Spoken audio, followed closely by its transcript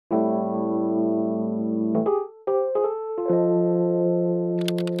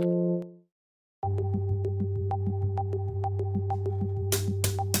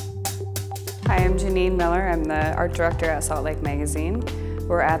Janine Miller. I'm the art director at Salt Lake Magazine.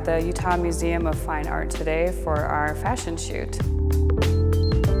 We're at the Utah Museum of Fine Art today for our fashion shoot.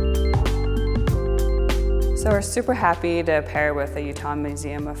 So we're super happy to pair with the Utah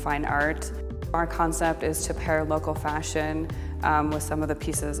Museum of Fine Art. Our concept is to pair local fashion with some of the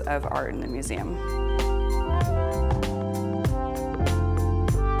pieces of art in the museum.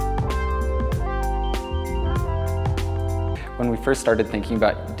 When we first started thinking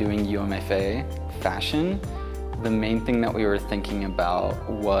about doing UMFA fashion, the main thing that we were thinking about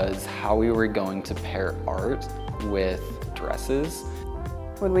was how we were going to pair art with dresses.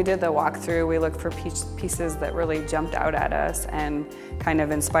 When we did the walkthrough, we looked for pieces that really jumped out at us and kind of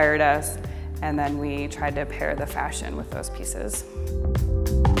inspired us, and then we tried to pair the fashion with those pieces.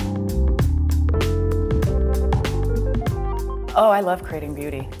 Oh, I love creating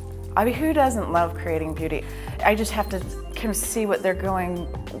beauty. I mean, who doesn't love creating beauty? I just have to kind of see what they're going,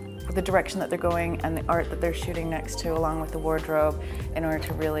 the direction that they're going, and the art that they're shooting next to, along with the wardrobe, in order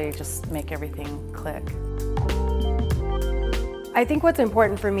to really just make everything click. I think what's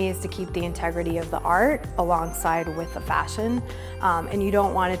important for me is to keep the integrity of the art alongside with the fashion. And you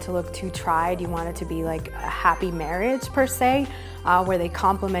don't want it to look too tried. You want it to be like a happy marriage per se, where they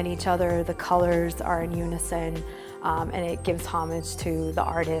complement each other, the colors are in unison, and it gives homage to the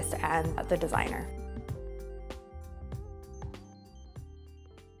artist and the designer.